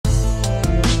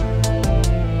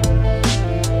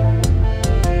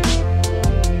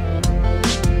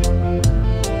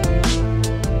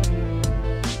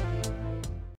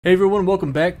Hey everyone,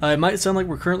 welcome back. It might sound like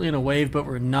we're currently in a wave, but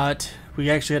we're not. We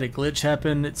actually had a glitch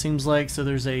happen, it seems like. So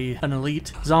there's an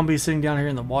elite zombie sitting down here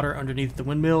in the water underneath the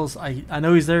windmills. I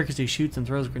know he's there because he shoots and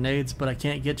throws grenades, but I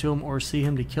can't get to him or see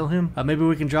him to kill him. Maybe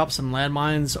we can drop some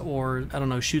landmines or, I don't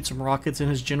know, shoot some rockets in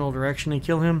his general direction and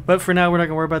kill him. But for now, we're not going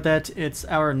to worry about that. It's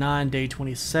hour 9, day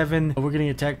 27. We're getting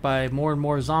attacked by more and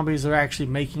more zombies. They're actually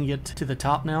making it to the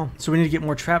top now. So we need to get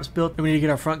more traps built, and we need to get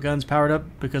our front guns powered up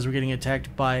because we're getting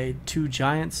attacked by 2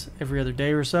 giants every other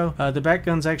day or so. The back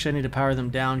guns, actually, I need to power them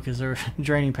down because they're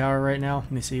draining power right now.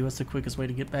 Let me see, what's the quickest way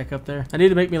to get back up there? I need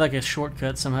to make me like a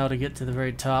shortcut somehow to get to the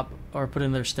very top, or put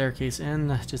in their staircase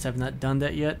in. Just haven't not done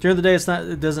that yet. During the day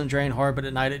it doesn't drain hard, but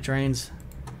at night it drains.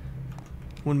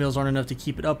 Windmills aren't enough to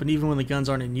keep it up, and even when the guns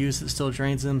aren't in use, it still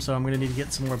drains them. So I'm going to need to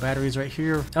get some more batteries right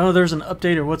here. I don't know if there's an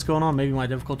update or what's going on. Maybe my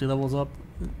difficulty level's up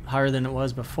higher than it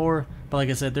was before, but like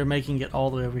I said, they're making it all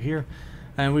the way over here.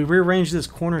 And we rearranged this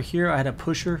corner here. I had a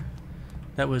pusher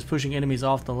that was pushing enemies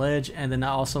off the ledge, and then I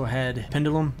also had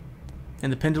pendulum,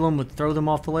 and the pendulum would throw them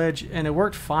off the ledge, and it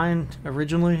worked fine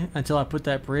originally until I put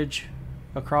that bridge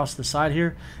across the side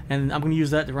here, and I'm going to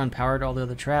use that to run power to all the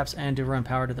other traps and to run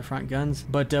power to the front guns.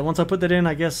 But once I put that in,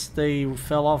 I guess they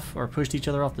fell off or pushed each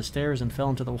other off the stairs and fell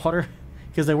into the water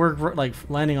because they were like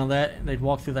landing on that. They'd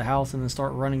walk through the house and then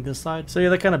start running this side. So yeah,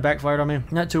 that kind of backfired on me.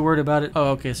 Not too worried about it.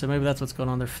 Oh, okay, so maybe that's what's going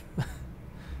on there.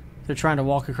 They're trying to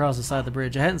walk across the side of the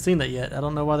bridge. I hadn't seen that yet. I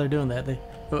don't know why they're doing that.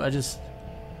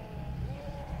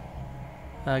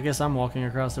 I guess I'm walking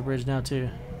across the bridge now too.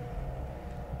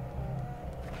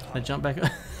 I jump back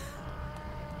up.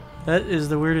 That is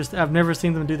the weirdest. I've never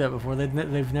seen them do that before.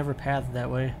 They've never pathed that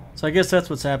way. So I guess that's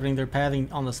what's happening. They're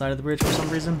pathing on the side of the bridge for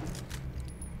some reason.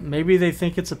 Maybe they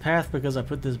think it's a path because I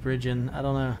put this bridge in. I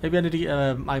don't know. Maybe I need to get,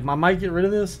 I might get rid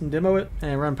of this and demo it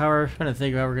and run power. I'm trying to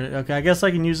think how we're gonna. Okay, I guess I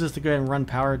can use this to go ahead and run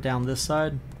power down this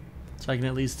side, so I can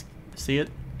at least see it.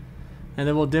 And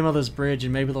then we'll demo this bridge,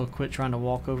 and maybe they'll quit trying to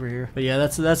walk over here. But yeah,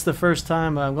 that's the first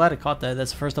time. I'm glad I caught that.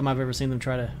 That's the first time I've ever seen them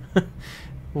try to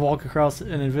walk across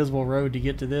an invisible road to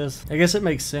get to this. I guess it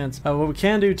makes sense. What we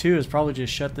can do too is probably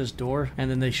just shut this door, and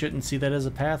then they shouldn't see that as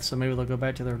a path, so maybe they'll go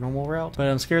back to their normal route. But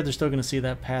I'm scared they're still going to see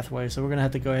that pathway, so we're going to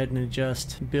have to go ahead and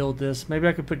just build this. Maybe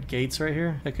I could put gates right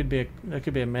here. That could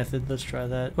be a method. Let's try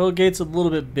that. Well, gate's a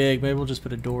little bit big. Maybe we'll just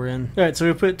put a door in. All right, so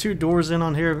we put 2 doors in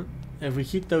on here. If we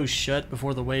keep those shut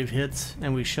before the wave hits,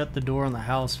 and we shut the door on the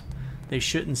house, they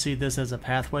shouldn't see this as a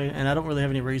pathway, and I don't really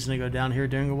have any reason to go down here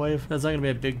during a wave. That's not going to be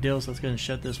a big deal, so let's go ahead and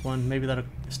shut this one. Maybe that'll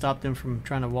stop them from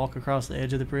trying to walk across the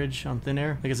edge of the bridge on thin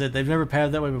air. Like I said, they've never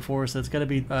pathed that way before, so it's got to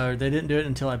be, they didn't do it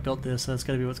until I built this, so that's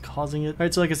got to be what's causing it.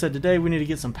 Alright, so like I said, today we need to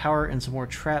get some power and some more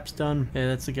traps done. Yeah,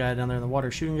 that's the guy down there in the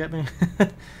water shooting at me.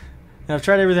 And I've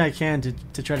tried everything I can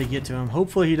to try to get to him.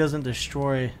 Hopefully he doesn't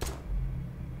destroy.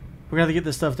 We're going to have to get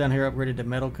this stuff down here upgraded to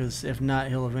metal, because if not,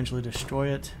 he'll eventually destroy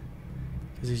it.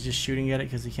 Because he's just shooting at it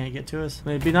because he can't get to us. I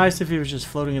mean, it'd be nice if he was just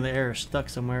floating in the air or stuck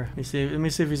somewhere. Let me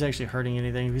see if he's actually hurting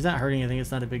anything. If he's not hurting anything, it's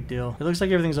not a big deal. It looks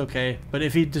like everything's okay. But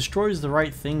if he destroys the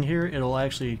right thing here, it'll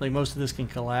actually, like, most of this can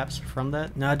collapse from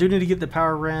that. Now, I do need to get the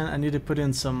power ran. I need to put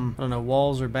in some, I don't know,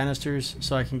 walls or banisters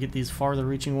so I can get these farther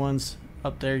reaching ones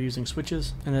up there using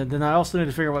switches. And then I also need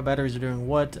to figure out what batteries are doing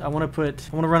what. I want to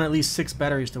run at least 6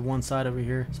 batteries to one side over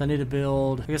here. So I need to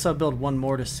build, I guess I'll build one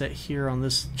more to set here on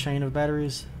this chain of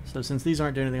batteries. So since these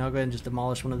aren't doing anything, I'll go ahead and just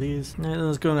demolish one of these. And then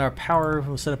let's go into our power.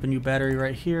 We'll set up a new battery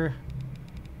right here.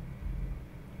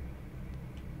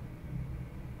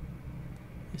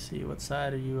 Let's see, what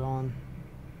side are you on?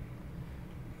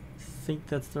 I think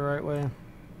that's the right way.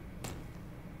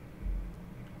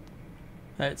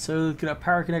 Alright, so get our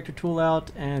power connector tool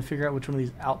out and figure out which one of these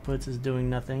outputs is doing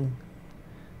nothing.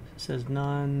 It says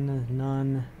none,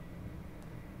 none.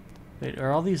 Wait,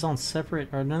 are all these on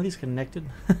separate? Are none of these connected?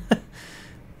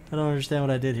 I don't understand what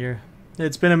I did here.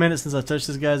 It's been a minute since I touched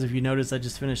this, guys. If you noticed, I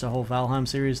just finished the whole Valheim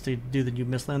series to do the new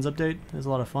Mistlands update. It was a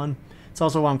lot of fun. It's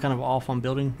also why I'm kind of off on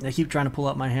building. I keep trying to pull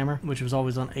out my hammer, which was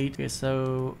always on 8. Okay,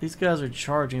 so these guys are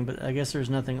charging, but I guess there's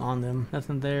nothing on them.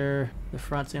 Nothing there. The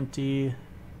front's empty.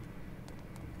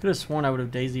 Could have sworn I would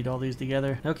have daisied all these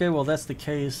together. Okay, well, that's the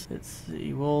case. Let's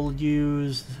see. We'll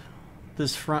use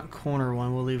this front corner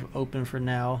one. We'll leave open for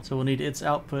now. So we'll need its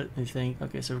output, I think.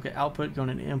 Okay, so we've got output going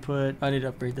into input. I need to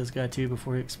upgrade this guy too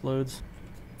before he explodes.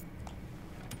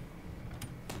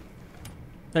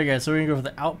 Okay, guys, so we're gonna go for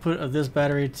the output of this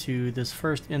battery to this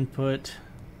first input.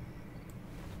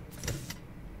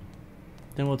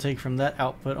 Then we'll take from that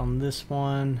output on this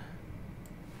one.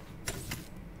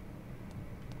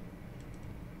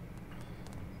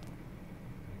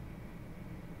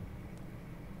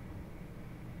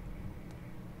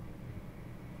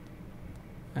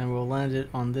 And we'll land it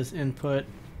on this input.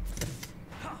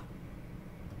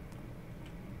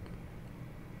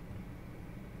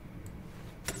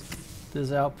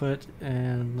 this output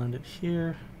and land it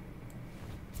here.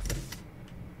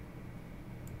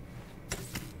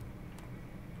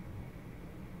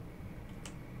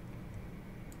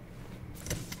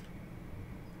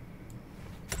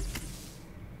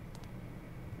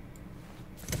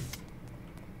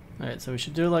 Alright, so we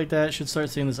should do it like that. Should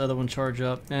start seeing this other one charge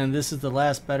up. And this is the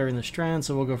last battery in the strand,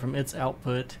 so we'll go from its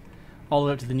output all the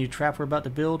way up to the new trap we're about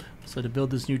to build. So to build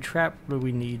this new trap, what do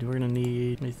we need? We're going to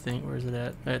need, let me think, where is it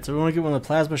at? Alright, so we want to get one of the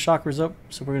plasma shockers up.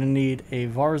 So we're going to need a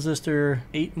VAR resistor,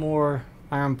 8 more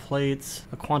iron plates,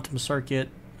 a quantum circuit,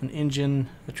 an engine,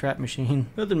 a trap machine.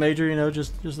 Nothing major, you know,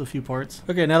 just a few parts.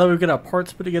 Okay, now that we've got our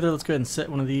parts put together, let's go ahead and set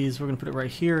one of these. We're going to put it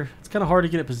right here. It's kind of hard to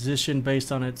get it positioned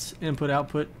based on its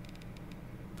input-output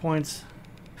points.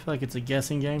 I feel like it's a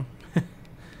guessing game.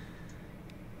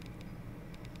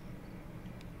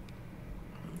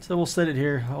 So we'll set it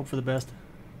here, hope for the best.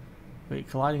 Wait,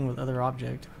 colliding with other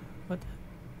object. What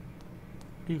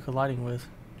are you colliding with?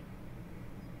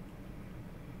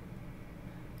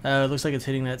 It looks like it's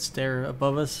hitting that stair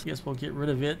above us. Guess we'll get rid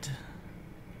of it.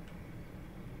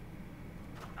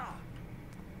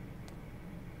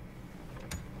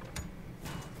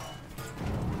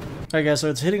 Alright guys, so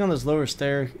it's hitting on this lower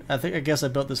stair. I guess I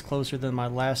built this closer than my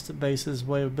last base's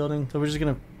way of building. So we're just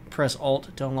going to press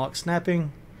Alt to unlock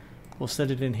snapping. We'll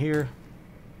set it in here.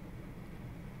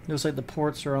 Looks like the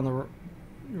ports are on the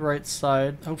right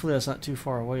side. Hopefully that's not too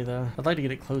far away though. I'd like to get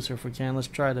it closer if we can. Let's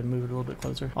try to move it a little bit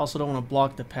closer. Also don't want to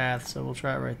block the path, so we'll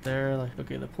try it right there. Like,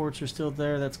 okay, the ports are still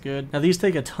there. That's good. Now these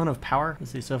take a ton of power.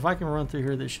 Let's see. So if I can run through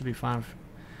here, this should be fine.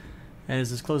 And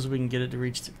it's as close as we can get it to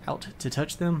reach out to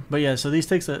touch them. But yeah, so these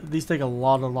take a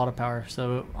lot of power.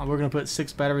 So we're gonna put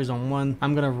 6 batteries on one.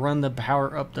 I'm gonna run the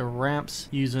power up the ramps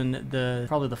using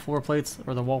probably the floor plates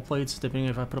or the wall plates, depending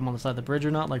if I put them on the side of the bridge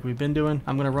or not, like we've been doing.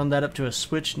 I'm gonna run that up to a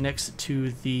switch next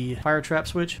to the fire trap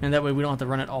switch, and that way we don't have to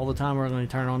run it all the time. We're gonna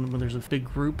turn it on when there's a big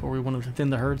group or we want to thin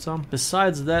the herd some.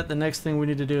 Besides that, the next thing we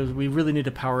need to do is we really need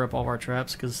to power up all of our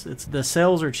traps, because the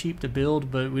cells are cheap to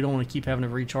build, but we don't want to keep having to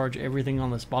recharge everything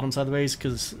on this bottom side of the base,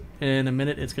 because in a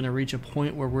minute it's going to reach a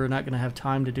point where we're not going to have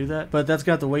time to do that. But that's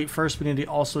got to wait. First we need to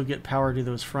also get power to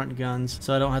those front guns,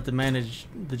 so I don't have to manage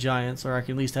the giants, or I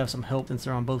can at least have some help since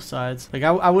they're on both sides. Like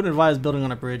I wouldn't advise building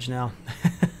on a bridge now.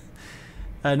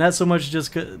 Not so much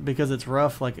just because it's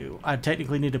rough. Like I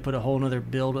technically need to put a whole nother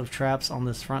build of traps on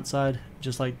this front side,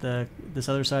 just like this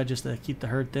other side, just to keep the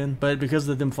herd thin. But because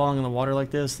of them falling in the water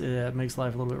like this, it makes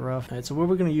life a little bit rough. Alright, so what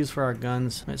we're going to use for our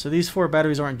guns. Alright, so these 4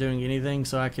 batteries aren't doing anything,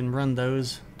 so I can run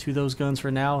those to those guns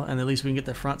for now, and at least we can get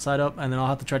the front side up, and then I'll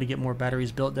have to try to get more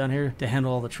batteries built down here to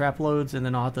handle all the trap loads, and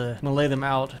then I'm gonna lay them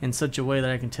out in such a way that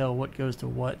I can tell what goes to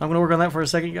what. I'm gonna work on that for a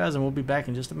second, guys, and we'll be back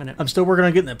in just a minute. I'm still working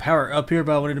on getting the power up here,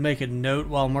 but I wanted to make a note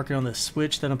while I'm working on the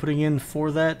switch that I'm putting in for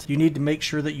that. You need to make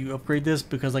sure that you upgrade this,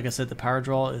 because like I said, the power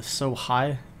draw is so high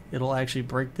it'll actually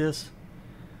break this.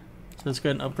 So let's go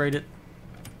ahead and upgrade it.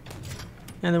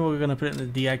 And then we're going to put it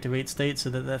in the deactivate state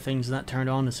so that that thing's not turned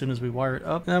on as soon as we wire it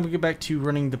up. And then we'll get back to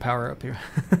running the power up here.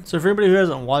 So for anybody who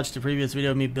hasn't watched the previous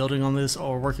video of me building on this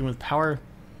or working with power,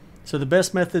 so the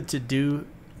best method to do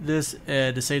this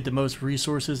to save the most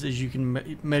resources is you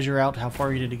can measure out how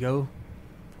far you need to go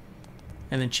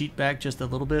and then cheat back just a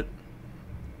little bit.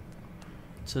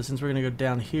 So since we're going to go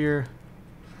down here,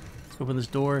 let's open this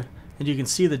door, and you can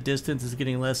see the distance is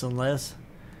getting less and less.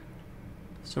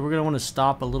 So we're going to want to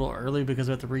stop a little early because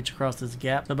we have to reach across this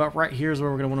gap. So about right here is where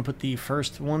we're going to want to put the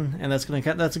first one, and that's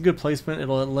a good placement.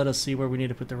 It'll let us see where we need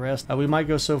to put the rest. We might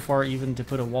go so far even to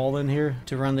put a wall in here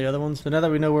to run the other ones. So now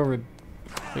that we know where we're...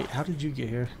 Wait, how did you get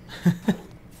here?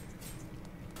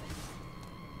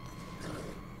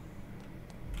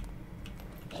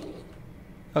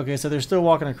 Okay, so they're still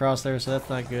walking across there, so that's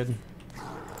not good.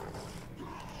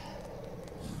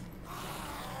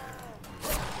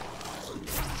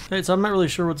 Okay, so I'm not really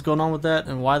sure what's going on with that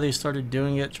and why they started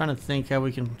doing it. Trying to think how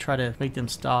we can try to make them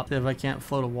stop. If I can't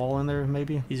float a wall in there,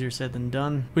 maybe. Easier said than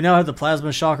done. We now have the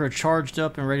plasma shocker charged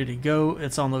up and ready to go.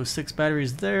 It's on those 6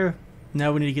 batteries there.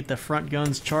 Now we need to get the front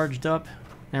guns charged up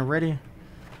and ready.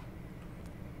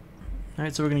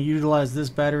 Alright, so we're going to utilize this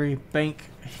battery bank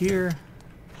here.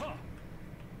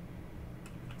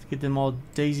 Let's get them all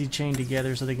daisy chained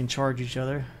together so they can charge each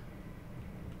other.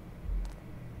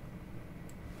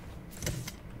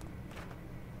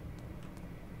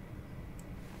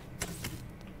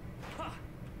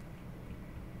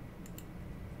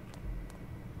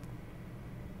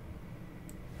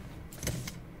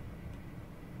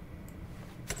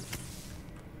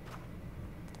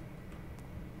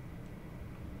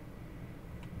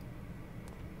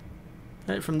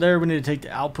 Right, from there we need to take the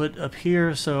output up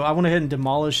here, so I went ahead and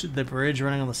demolished the bridge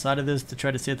running on the side of this to try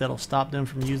to see if that'll stop them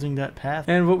from using that path.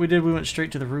 And what we did, we went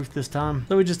straight to the roof this time.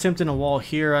 So we just tempted a wall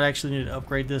here. I actually need to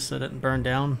upgrade this so it doesn't burn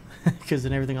down because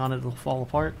then everything on it will fall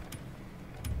apart.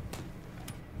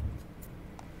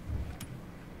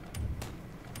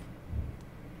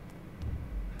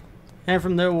 And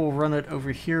from there we'll run it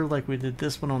over here like we did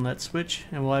this one on that switch,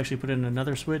 and we'll actually put in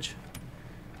another switch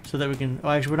so that we can, oh,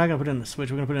 actually we're not going to put in the switch,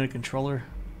 we're going to put in a controller.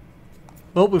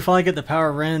 Well, we finally get the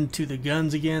power ran to the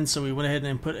guns again, so we went ahead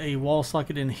and put a wall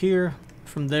socket in here.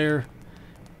 From there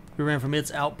we ran from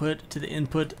its output to the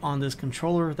input on this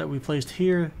controller that we placed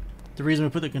here. The reason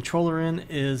we put the controller in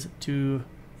is to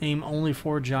aim only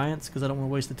for giants because I don't want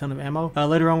to waste a ton of ammo.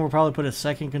 Later on we'll probably put a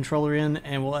second controller in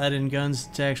and we'll add in guns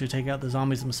to actually take out the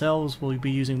zombies themselves. We'll be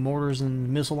using mortars and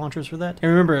missile launchers for that. And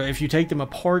remember, if you take them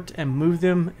apart and move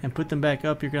them and put them back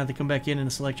up, you're going to have to come back in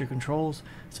and select your controls.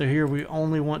 So here we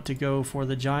only want to go for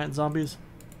the giant zombies.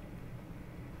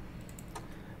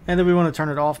 And then we want to turn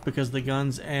it off because the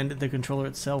guns and the controller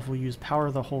itself will use power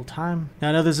the whole time. Now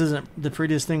I know this isn't the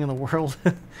prettiest thing in the world.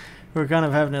 We're kind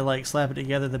of having to like slap it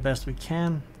together the best we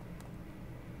can.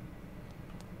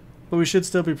 But we should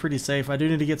still be pretty safe. I do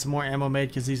need to get some more ammo made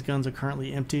because these guns are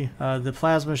currently empty. The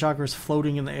plasma shocker is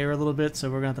floating in the air a little bit, so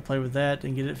we're going to have to play with that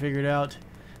and get it figured out.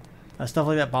 Stuff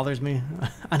like that bothers me.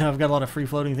 I know I've got a lot of free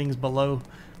floating things below,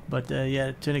 but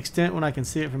yeah, to an extent when I can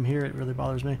see it from here, it really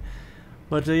bothers me.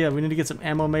 But yeah, we need to get some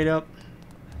ammo made up.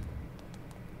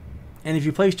 And if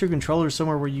you place your controllers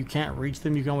somewhere where you can't reach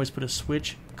them, you can always put a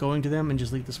switch going to them and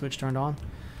just leave the switch turned on.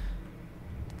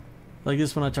 Like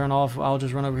this, when I turn off, I'll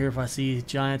just run over here if I see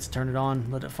giants, turn it on,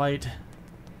 let it fight.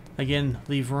 Again,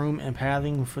 leave room and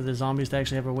pathing for the zombies to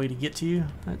actually have a way to get to you.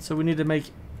 Right, so we need to make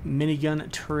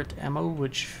minigun turret ammo,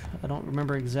 which I don't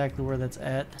remember exactly where that's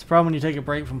at. It's a problem when you take a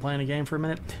break from playing a game for a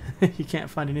minute. You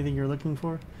can't find anything you're looking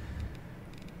for.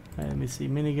 Right, let me see,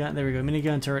 minigun, there we go,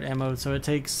 minigun turret ammo. So it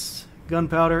takes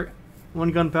gunpowder,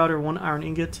 one iron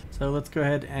ingot. So let's go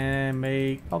ahead and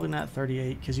make, probably not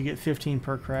 38, because you get 15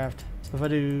 per craft. So if I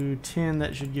do 10,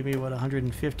 that should give me, what,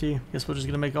 150? Guess we're just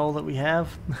going to make all that we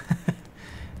have.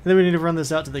 And then we need to run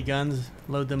this out to the guns,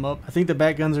 load them up. I think the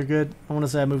back guns are good. I want to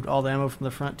say I moved all the ammo from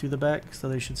the front to the back, so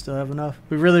they should still have enough.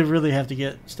 We really have to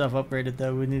get stuff upgraded,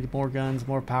 though. We need more guns,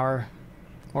 more power,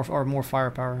 or more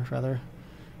firepower, rather.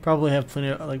 Probably have plenty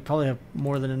of, like, probably have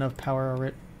more than enough power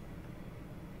already.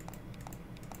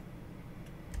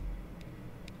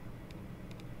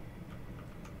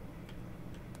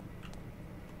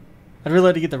 I'd really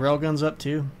like to get the railguns up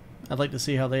too. I'd like to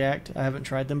see how they act. I haven't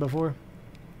tried them before.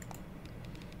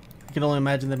 I can only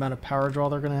imagine the amount of power draw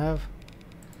they're going to have.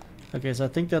 Okay, so I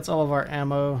think that's all of our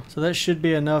ammo. So that should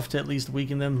be enough to at least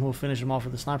weaken them. We'll finish them off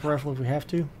with the sniper rifle if we have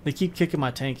to. They keep kicking my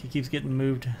tank. It keeps getting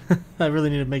moved. I really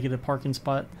need to make it a parking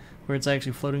spot where it's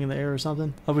actually floating in the air or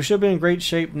something. We should be in great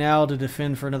shape now to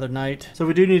defend for another night. So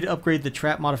we do need to upgrade the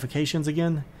trap modifications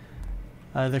again.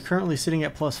 They're currently sitting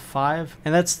at +5,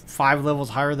 and that's 5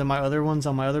 levels higher than my other ones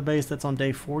on my other base. That's on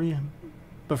day 40.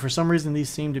 But for some reason, these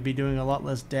seem to be doing a lot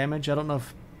less damage. I don't know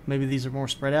if maybe these are more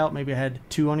spread out. Maybe I had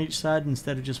 2 on each side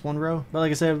instead of just 1 row. But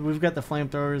like I said, we've got the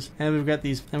flamethrowers, and we've got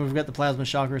these, and we've got the plasma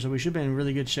shocker, so we should be in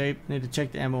really good shape. I need to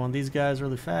check the ammo on these guys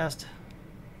really fast.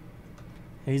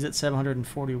 He's at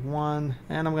 741,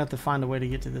 and I'm going to have to find a way to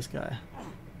get to this guy.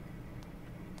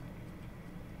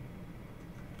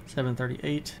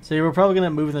 738. So we're probably going to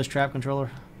move in this trap controller.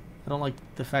 I don't like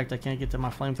the fact I can't get to my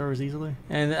flamethrowers easily.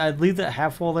 And I'd leave that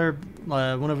half wall there.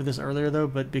 Went over this earlier though,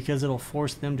 but because it'll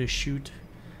force them to shoot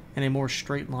in a more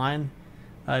straight line.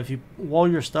 If you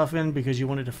wall your stuff in because you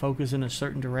want it to focus in a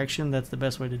certain direction, that's the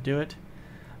best way to do it.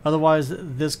 Otherwise,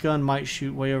 this gun might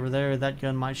shoot way over there, that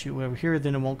gun might shoot way over here,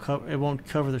 then it won't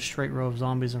cover the straight row of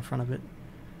zombies in front of it.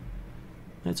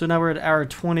 And so now we're at hour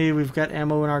 20, we've got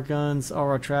ammo in our guns, all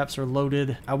our traps are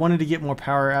loaded. I wanted to get more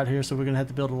power out here, so we're going to have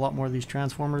to build a lot more of these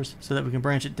transformers so that we can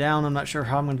branch it down. I'm not sure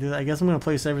how I'm going to do that. I guess I'm going to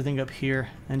place everything up here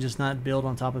and just not build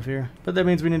on top of here. But that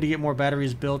means we need to get more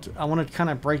batteries built. I want to kind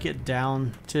of break it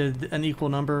down to an equal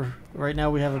number. Right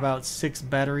now we have about 6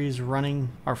 batteries running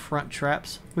our front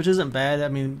traps, which isn't bad. I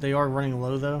mean, they are running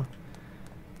low though.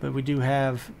 But we do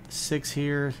have 6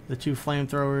 here, the 2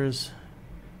 flamethrowers,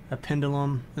 a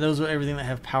pendulum. Those are everything that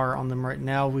have power on them right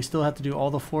now. We still have to do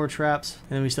all the floor traps,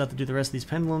 and then we still have to do the rest of these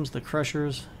pendulums, the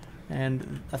crushers,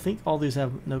 and I think all these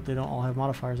have, nope, they don't all have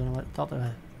modifiers on them. I thought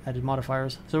added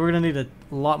modifiers. So we're going to need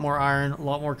a lot more iron, a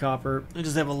lot more copper. We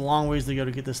just have a long ways to go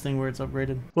to get this thing where it's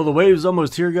upgraded. Well, the wave's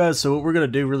almost here, guys, so what we're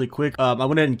going to do really quick, I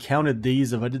went ahead and counted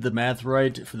these. If I did the math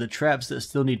right, for the traps that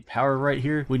still need power right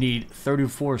here, we need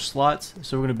 34 slots.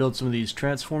 So we're going to build some of these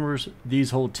transformers.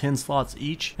 These hold 10 slots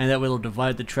each, and that way it'll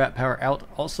divide the trap power out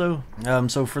also.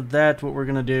 So for that, what we're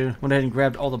going to do, went ahead and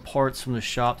grabbed all the parts from the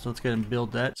shop, so let's go ahead and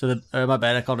build that. So my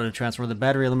bad, I called it a transformer, the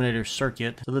battery eliminator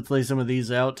circuit. So let's lay some of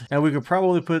these out. And we could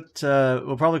probably put,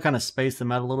 we'll probably kind of space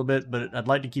them out a little bit, but I'd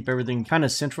like to keep everything kind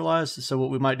of centralized. So what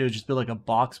we might do is just build like a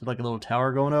box with like a little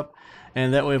tower going up.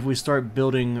 And that way if we start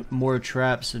building more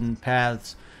traps and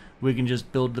paths, we can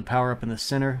just build the power up in the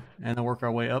center and then work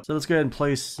our way up. So let's go ahead and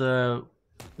place, yeah,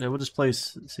 we'll just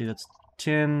place, let's see, that's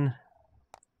 10,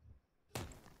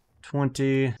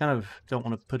 20. Kind of don't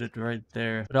want to put it right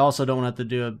there, but I also don't want to have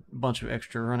to do a bunch of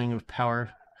extra running of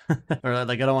power. Or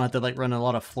like I don't want to have to like run a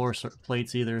lot of floor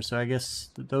plates either. So I guess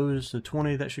those, the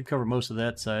 20, that should cover most of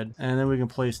that side. And then we can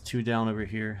place 2 down over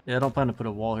here. Yeah, I don't plan to put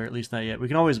a wall here, at least not yet. We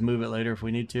can always move it later if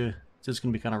we need to. It's just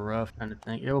going to be kind of rough, kind of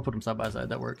thing. Yeah, we'll put them side by side.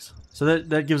 That works. So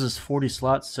that gives us 40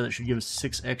 slots, so that should give us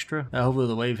 6 extra. Hopefully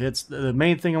the wave hits. The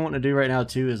main thing I want to do right now,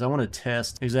 too, is I want to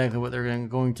test exactly what they're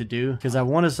going to do. Because I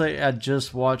want to say I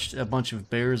just watched a bunch of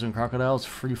bears and crocodiles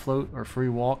free float or free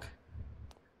walk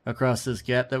across this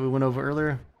gap that we went over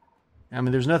earlier. I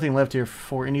mean, there's nothing left here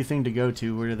for anything to go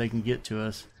to where they can get to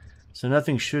us. So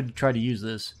nothing should try to use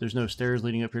this. There's no stairs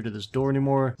leading up here to this door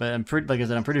anymore. But I'm pretty, like I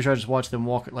said, I'm pretty sure I just watched them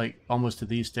walk like almost to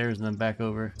these stairs and then back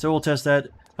over. So we'll test that.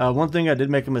 One thing I did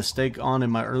make a mistake on in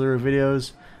my earlier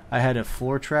videos, I had a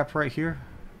floor trap right here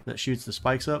that shoots the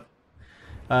spikes up.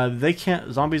 They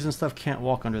can't, zombies and stuff can't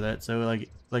walk under that. So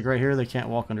like right here, they can't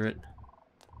walk under it.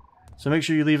 So make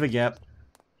sure you leave a gap.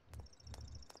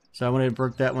 So I went ahead and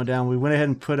broke that one down. We went ahead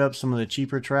and put up some of the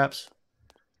cheaper traps.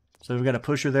 So we've got a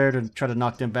pusher there to try to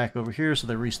knock them back over here so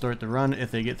they restart the run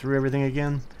if they get through everything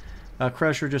again.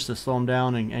 Crusher just to slow them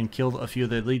down and kill a few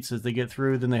of the elites as they get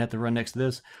through. Then they have to run next to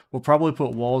this. We'll probably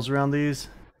put walls around these.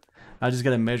 I just got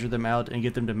to measure them out and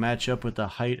get them to match up with the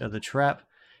height of the trap.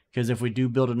 Because if we do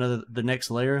build the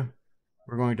next layer,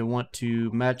 we're going to want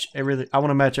to match everything. I want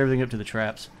to match everything up to the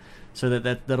traps. So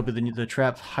that'll be the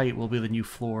trap height will be the new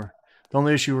floor. The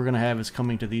only issue we're going to have is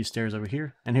coming to these stairs over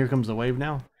here. And here comes the wave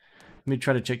now. Let me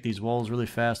try to check these walls really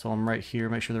fast while I'm right here.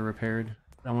 Make sure they're repaired.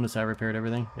 I want to say I repaired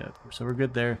everything. Yeah, so we're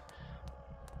good there.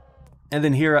 And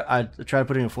then here I tried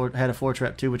putting had a floor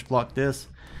trap too, which blocked this.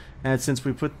 And since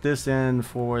we put this in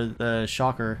for the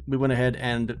shocker, we went ahead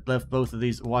and left both of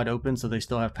these wide open so they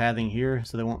still have pathing here,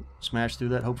 so they won't smash through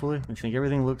that, hopefully. I think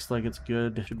everything looks like it's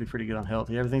good. It should be pretty good on health.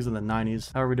 Yeah, everything's in the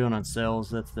 90s. How are we doing on cells?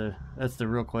 That's the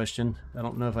real question. I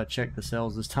don't know if I checked the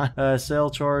cells this time. Cell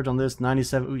charge on this,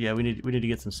 97. Ooh, yeah, we need to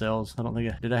get some cells. I don't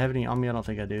think did I have any on me? I don't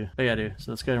think I do. But yeah, I do.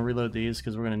 So let's go ahead and reload these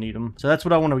because we're going to need them. So that's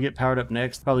what I want to get powered up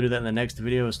next. Probably do that in the next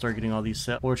video is start getting all these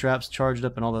floor traps charged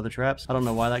up and all the other traps. I don't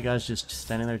know why that guy's just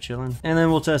standing there chilling. And then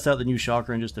we'll test out the new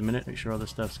shocker in just a minute. Make sure all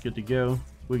this stuff's good to go.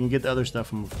 We can get the other stuff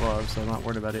from above, so I'm not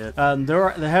worried about it. There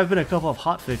have been a couple of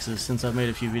hot fixes since I've made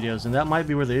a few videos, and that might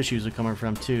be where the issues are coming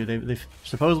from too. They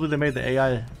supposedly they made the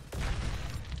AI. I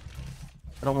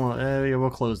don't want to. Yeah, we'll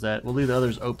close that. We'll leave the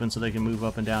others open so they can move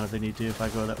up and down if they need to. If I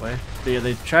go that way. But yeah,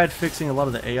 they tried fixing a lot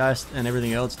of the AI and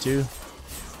everything else too.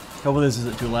 Hopefully this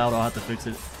isn't too loud. I'll have to fix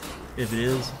it if it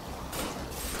is.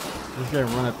 Let's go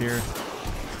run up here.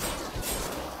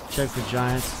 Check for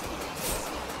giants.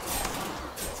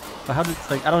 But how did,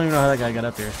 like, I don't even know how that guy got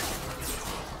up here.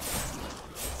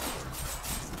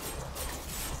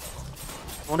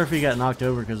 I wonder if he got knocked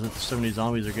over because so many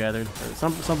zombies are gathered.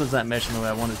 Something's not meshing the way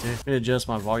I wanted to. Let me adjust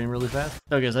my volume really fast.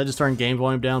 Okay, so I just turned game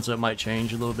volume down so it might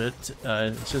change a little bit.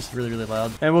 It's just really, really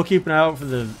loud. And we'll keep an eye out for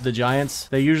the giants.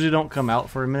 They usually don't come out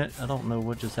for a minute. I don't know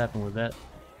what just happened with that.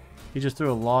 He just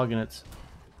threw a log and it's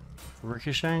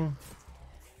ricocheting.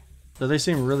 So they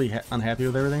seem really unhappy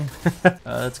with everything.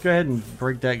 Let's go ahead and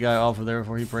break that guy off of there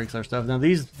before he breaks our stuff. Now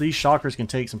these shockers can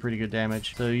take some pretty good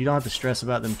damage, so you don't have to stress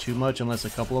about them too much unless a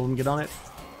couple of them get on it.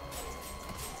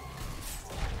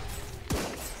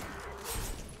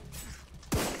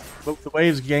 But the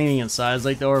wave's gaining in size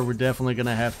like they are, we're definitely going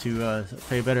to have to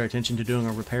pay better attention to doing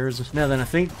our repairs. Now then, I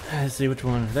think, let's see which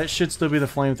one. That should still be the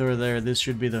flamethrower there. This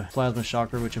should be the plasma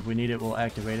shocker, which if we need it, we'll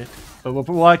activate it. But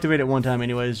we'll activate it one time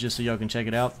anyways, just so y'all can check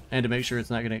it out. And to make sure it's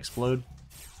not going to explode,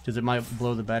 because it might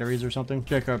blow the batteries or something.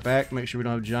 Check our back, make sure we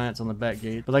don't have giants on the back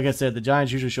gate. But like I said, the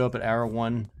giants usually show up at hour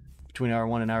 1, between hour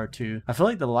 1 and hour 2. I feel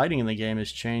like the lighting in the game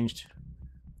has changed.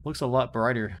 Looks a lot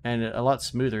brighter and a lot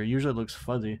smoother. Usually it looks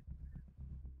fuzzy.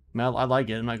 I mean, I like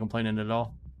it. I'm not complaining at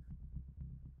all.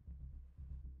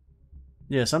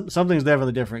 Yeah, something's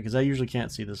definitely different because I usually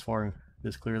can't see this far,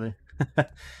 this clearly.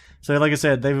 So like I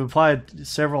said, they've applied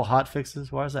several hot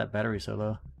fixes. Why is that battery so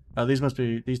low? Oh,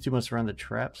 these two must run the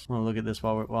traps. I'm gonna look at this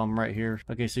while I'm right here.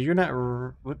 Okay, so you're not.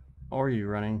 What are you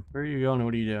running? Where are you going?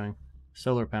 What are you doing?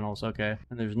 Solar panels. Okay,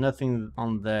 and there's nothing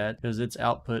on that because its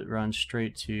output runs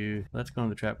straight to. Let's go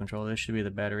into the trap control. This should be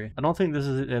the battery. I don't think this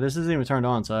is. This isn't even turned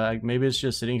on, so maybe it's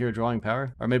just sitting here drawing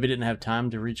power, or maybe it didn't have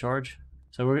time to recharge.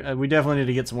 So we definitely need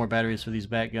to get some more batteries for these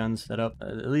back guns set up.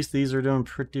 At least these are doing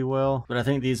pretty well, but I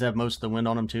think these have most of the wind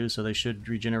on them too, so they should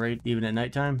regenerate even at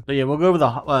nighttime. But yeah, we'll go over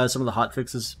the some of the hot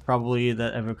fixes probably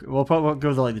we'll probably go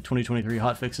over like the 2023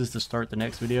 hot fixes to start the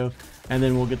next video, and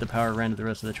then we'll get the power ran to the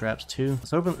rest of the traps too.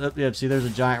 Let's open up. Yeah, see, there's a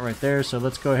giant right there. So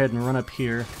let's go ahead and run up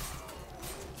here.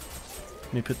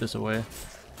 Let me put this away.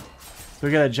 So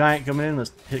we got a giant coming in.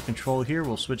 Let's hit control here.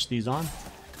 We'll switch these on,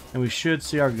 and we should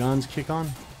see our guns kick on.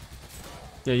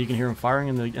 Yeah, you can hear them firing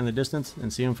in the distance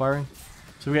and see them firing.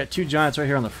 So we got two giants right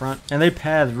here on the front, and they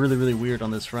path really weird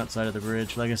on this front side of the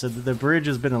bridge. Like I said, the bridge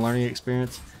has been a learning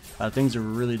experience. Things are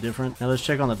really different. Now let's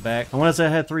check on the back. I want to say I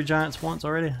had 3 giants once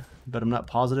already, but I'm not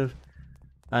positive.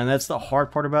 And that's the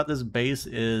hard part about this base,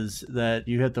 is that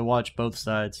you have to watch both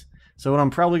sides. So what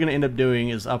I'm probably going to end up doing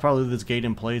is I'll probably leave this gate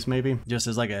in place maybe, just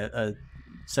as like a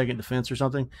second defense or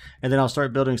something, and then I'll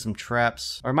start building some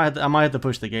traps, or I might have to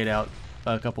push the gate out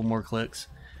a couple more clicks,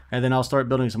 and then I'll start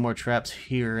building some more traps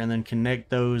here, and then connect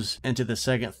those into the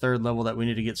second, third level that we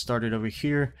need to get started over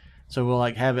here. So we'll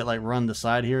like have it like run the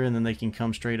side here, and then they can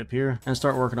come straight up here and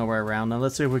start working our way around. Now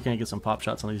let's see if we can get some pop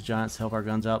shots on these giants to help our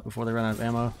guns out before they run out of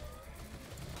ammo.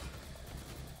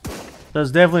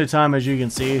 There's definitely a time, as you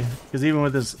can see, because even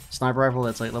with this sniper rifle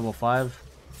that's like level 5,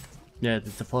 yeah,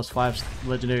 it's a +5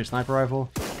 legendary sniper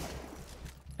rifle,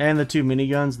 and the 2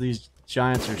 miniguns, these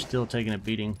giants are still taking a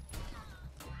beating.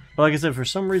 But like I said, for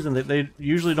some reason they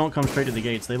usually don't come straight to the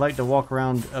gates. They like to walk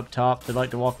around up top, they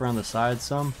like to walk around the sides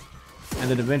some, and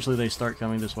then eventually they start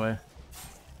coming this way,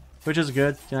 which is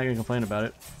good. You're not gonna complain about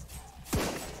it.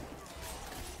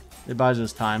 It buys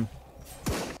us time.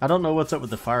 I don't know what's up with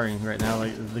the firing right now.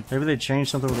 Like maybe they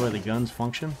changed something with the way the guns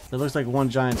function. It looks like one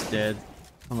giant's dead,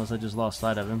 unless I just lost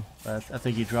sight of him. But I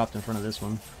think he dropped in front of this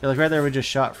one. Yeah, like right there we just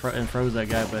shot and froze that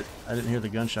guy, but I didn't hear the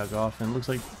gunshot go off, and it looks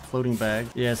like floating bag.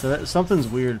 Yeah, so something's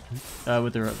weird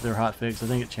with their hot fix. I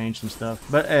think it changed some stuff.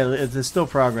 But hey, it's still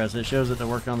progress. It shows that they're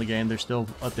working on the game. They're still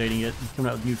updating it, coming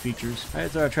out with new features.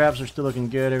 Alright, so our traps are still looking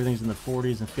good. Everything's in the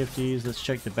 40s and 50s. Let's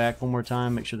check the back one more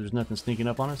time, make sure there's nothing sneaking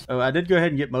up on us. Oh, I did go ahead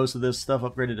and get most of this stuff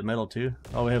upgraded to metal too.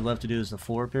 All we have left to do is the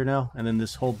floor up here now, and then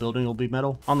this whole building will be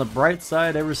metal. On the bright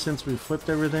side, ever since we flipped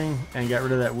everything and got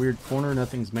rid of that weird corner,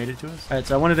 nothing's made it to us. Alright,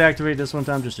 so I wanted to activate this one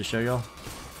time just to show y'all.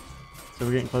 So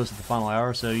we're getting close to the final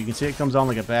hour, so you can see it comes on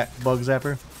like a bug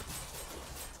zapper.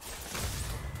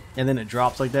 And then it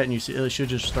drops like that, and you see it should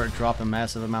just start dropping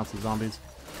massive amounts of zombies.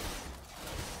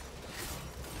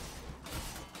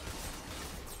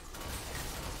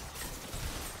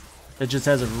 It just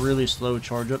has a really slow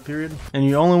charge up period, and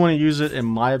you only want to use it, in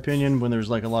my opinion, when there's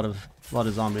like a lot of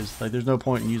zombies. Like there's no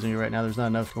point in using it right now. There's not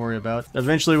enough to worry about.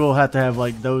 Eventually we'll have to have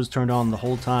like those turned on the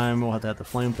whole time. We'll have to have the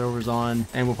flamethrowers on,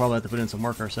 and we'll probably have to put in some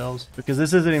work ourselves, because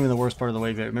this isn't even the worst part of the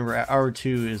wave yet. Remember, hour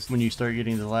 2 is when you start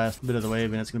getting the last bit of the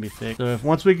wave, and it's gonna be thick. So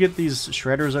once we get these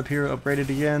shredders up here upgraded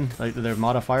again, like their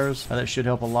modifiers, that should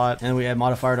help a lot. And we add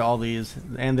modifier to all these,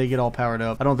 and they get all powered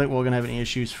up. I don't think we're gonna have any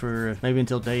issues for maybe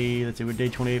until day, let's see, we're day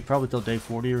 28, probably till day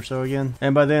 40 or so again.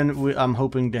 And by then I'm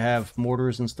hoping to have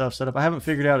mortars and stuff set up. I haven't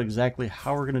figured out exactly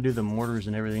how we're gonna do the mortars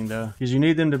and everything though, because you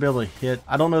need them to be able to hit.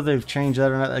 I don't know if they've changed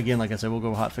that or not. Again, like I said, we'll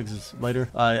go hot fixes later.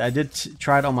 I did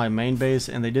try it on my main base,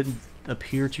 and they did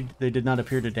not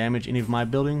appear to damage any of my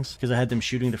buildings, because I had them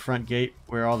shooting the front gate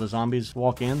where all the zombies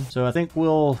walk in. So I think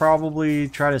we'll probably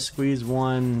try to squeeze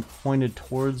one pointed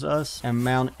towards us and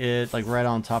mount it like right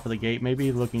on top of the gate,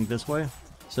 maybe looking this way,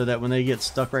 so that when they get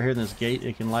stuck right here in this gate,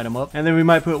 it can light them up. And then we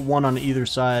might put one on either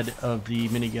side of the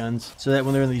miniguns, so that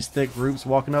when they're in these thick groups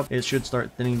walking up, it should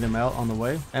start thinning them out on the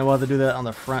way. And we'll have to do that on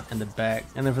the front and the back.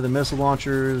 And then for the missile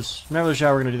launchers, I'm not really sure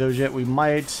how we're gonna do those yet. We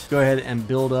might go ahead and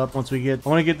build up once we get, I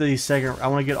want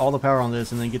to get all the power on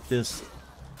this, and then get this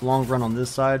long run on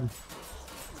this side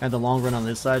and the long run on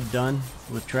this side done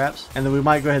with traps. And then we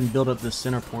might go ahead and build up this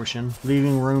center portion,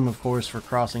 leaving room, of course, for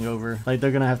crossing over. Like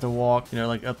they're gonna have to walk, you know,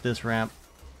 like up this ramp.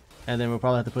 And then we'll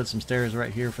probably have to put some stairs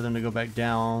right here for them to go back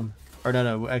down. Or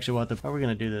no, actually we'll have to, how are we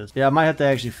going to do this? Yeah, I might have to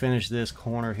actually finish this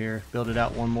corner here. Build it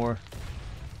out one more.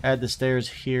 Add the stairs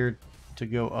here to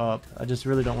go up. I just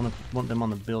really don't want them on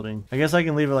the building. I guess I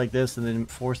can leave it like this and then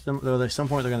force them, though at some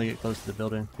point they're gonna get close to the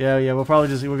building. Yeah, we're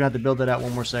gonna have to build that out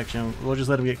one more section. We'll just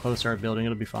let them get close to our building.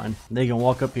 It'll be fine. They can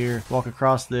walk up here, walk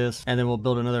across this, and then we'll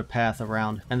build another path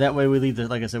around. And that way we leave the,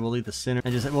 like I said, we'll leave the center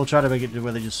and we'll try to make it to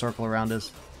where they just circle around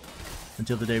us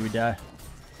until the day we die.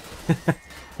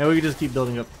 And we can just keep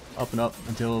building up and up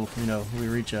until, you know, we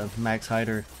reach a max height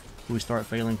or we start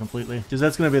failing completely. Because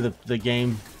that's going to be the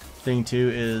game thing too,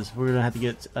 is we're going to have to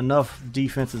get enough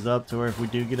defenses up to where if we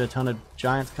do get a ton of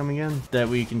giants coming in, that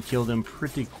we can kill them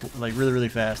pretty like really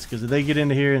fast. Because if they get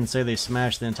into here and say they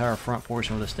smash the entire front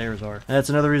portion where the stairs are, and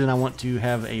that's another reason I want to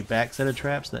have a back set of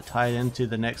traps that tie into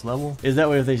the next level, is that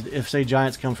way if say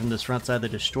giants come from this front side, they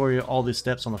destroy all these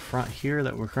steps on the front here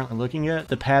that we're currently looking at,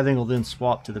 the pathing will then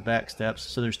swap to the back steps,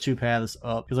 so there's 2 paths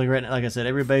up. Because like I said,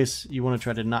 every base you want to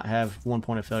try to not have one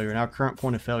point of failure, and our current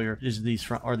point of failure is these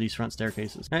front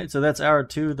staircases. All right, so that's hour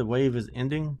 2. The wave is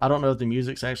ending. I don't know if the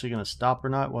music's actually going to stop or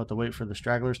not. We'll have to wait for the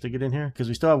stragglers to get in here, because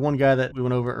we still have one guy that we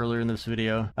went over earlier in this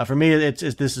video. For me,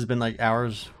 this has been like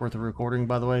hours worth of recording,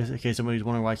 by the way, in case somebody's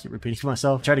wondering why I keep repeating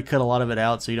myself. I try to cut a lot of it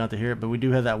out so you don't have to hear it, but we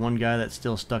do have that one guy that's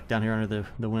still stuck down here under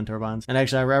the wind turbines. And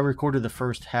actually, I recorded the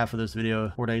first half of this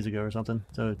video 4 days ago or something.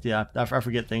 So yeah, I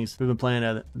forget things. We've been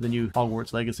playing the new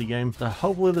Hogwarts Legacy game. So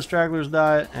hopefully the stragglers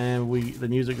die and the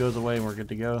music goes away and we're good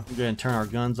to go. We'll go ahead and turn our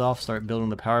guns off, start building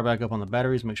the power back up on the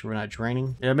batteries, make sure we're not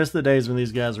draining. Yeah, I miss the days when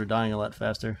these guys were dying a lot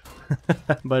faster.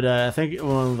 But I think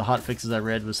one of the hot fixes I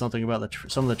read was something about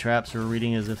some of the traps we were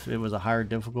reading as if it was a higher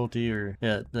difficulty, or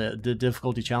yeah, the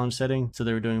difficulty challenge setting, so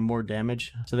they were doing more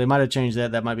damage. So they might have changed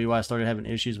that. That might be why I started having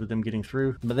issues with them getting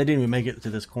through. But they didn't even make it to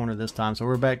this corner this time, so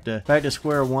we're back to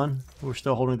square one. We're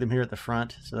still holding them here at the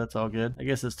front, so that's all good. I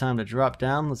guess it's time to drop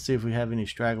down. Let's see if we have any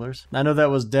stragglers. I know that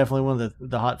was definitely one of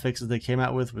the hot fixes they came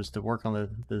out with, was to work on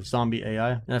the zombie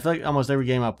AI. And I feel like almost every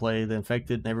game I play, the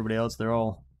infected and everybody else, they're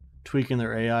all tweaking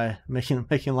their AI,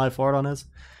 making life hard on us.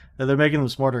 They're making them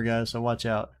smarter, guys, so watch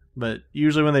out. But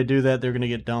usually when they do that, they're going to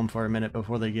get dumb for a minute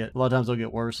before they get, a lot of times they'll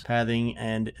get worse pathing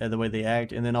and the way they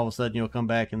act, and then all of a sudden you'll come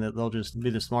back and they'll just be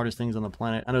the smartest things on the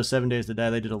planet. I know 7 Days to Die,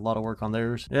 they did a lot of work on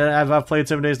theirs. Yeah, I've played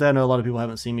 7 Days to Die. I know a lot of people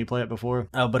haven't seen me play it before,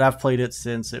 but I've played it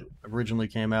since it originally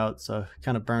came out, so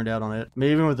kind of burned out on it. I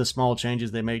mean, even with the small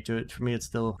changes they make to it, for me it's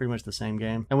still pretty much the same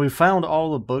game. And we found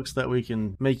all the books that we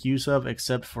can make use of,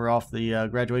 except for off the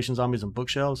graduation zombies and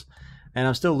bookshelves. And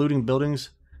I'm still looting buildings,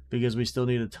 because we still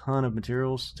need a ton of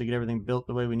materials to get everything built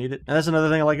the way we need it. And that's another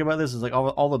thing I like about this, is like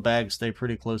all the bags stay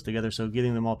pretty close together, so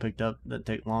getting them all picked up doesn't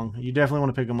take long. You definitely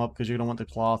want to pick them up because you're going to want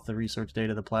the cloth, the research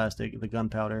data, the plastic, the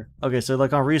gunpowder. Okay, so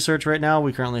like on research right now,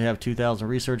 we currently have 2,000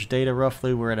 research data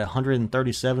roughly. We're at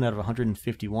 137 out of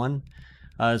 151.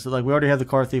 So like we already have the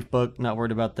Car Thief book, not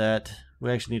worried about that.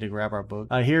 We actually need to grab our book.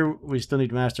 Here we still need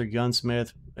to master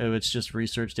Gunsmith. It's just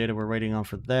research data we're waiting on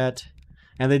for that.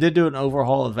 And they did do an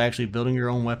overhaul of actually building your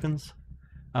own weapons.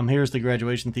 Here's the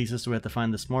graduation thesis, so we have to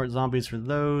find the smart zombies for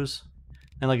those.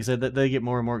 And like I said, they get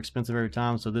more and more expensive every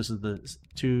time, so this is the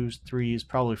 2s, 3s,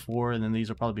 probably 4, and then these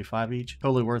will probably be 5 each.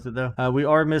 Totally worth it though. We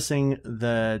are missing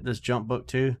this jump book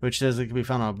too, which says it can be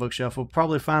found on a bookshelf. We'll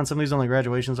probably find some of these on the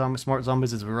graduation smart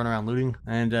zombies as we run around looting.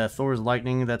 And Thor's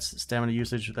lightning, that's stamina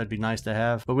usage, that'd be nice to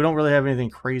have. But we don't really have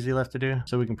anything crazy left to do,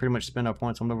 so we can pretty much spend our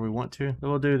points on whatever we want to. So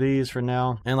we'll do these for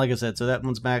now. And like I said, so that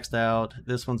one's maxed out,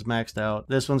 this one's maxed out.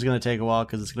 This one's going to take a while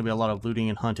because it's going to be a lot of looting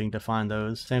and hunting to find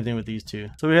those. Same thing with these two.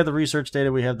 So we have the research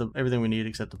data, we have everything we need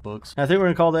except the books. I think we're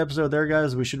gonna call the episode there,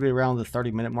 guys. We should be around the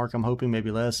 30-minute mark, I'm hoping, maybe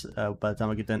less, by the time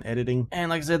I get done editing. And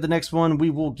like I said, the next one we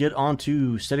will get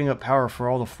onto setting up power for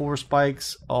all the floor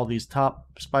spikes, all these top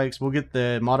spikes. We'll get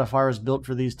the modifiers built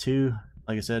for these two.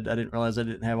 Like I said, I didn't realize I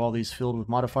didn't have all these filled with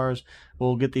modifiers.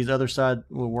 We'll get these other side.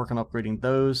 We'll work on upgrading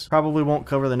those. Probably won't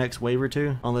cover the next wave or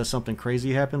two unless something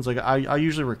crazy happens. Like I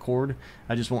usually record.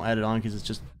 I just won't add it on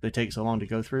because they take so long to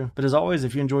go through. But as always,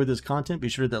 if you enjoyed this content, be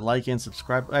sure to like and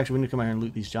subscribe. Actually, we need to come out here and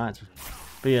loot these giants.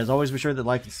 But yeah, as always, be sure to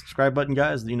like and subscribe button,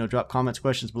 guys. You know, drop comments,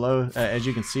 questions below. As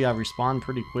you can see, I respond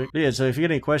pretty quick. But yeah, so if you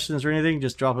get any questions or anything,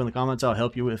 just drop it in the comments. I'll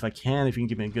help you if I can, if you can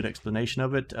give me a good explanation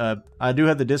of it. I do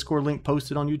have the Discord link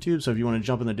posted on YouTube, so if you want to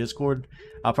jump in the Discord,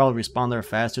 I'll probably respond there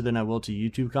faster than I will to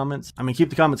YouTube comments. I mean, keep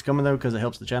the comments coming though, because it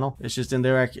helps the channel. It's just in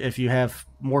there, if you have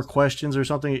more questions or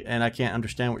something and I can't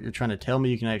understand what you're trying to tell me,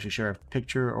 you can actually share a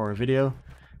picture or a video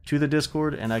to the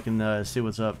Discord and I can see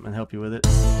what's up and help you with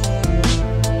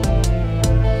it.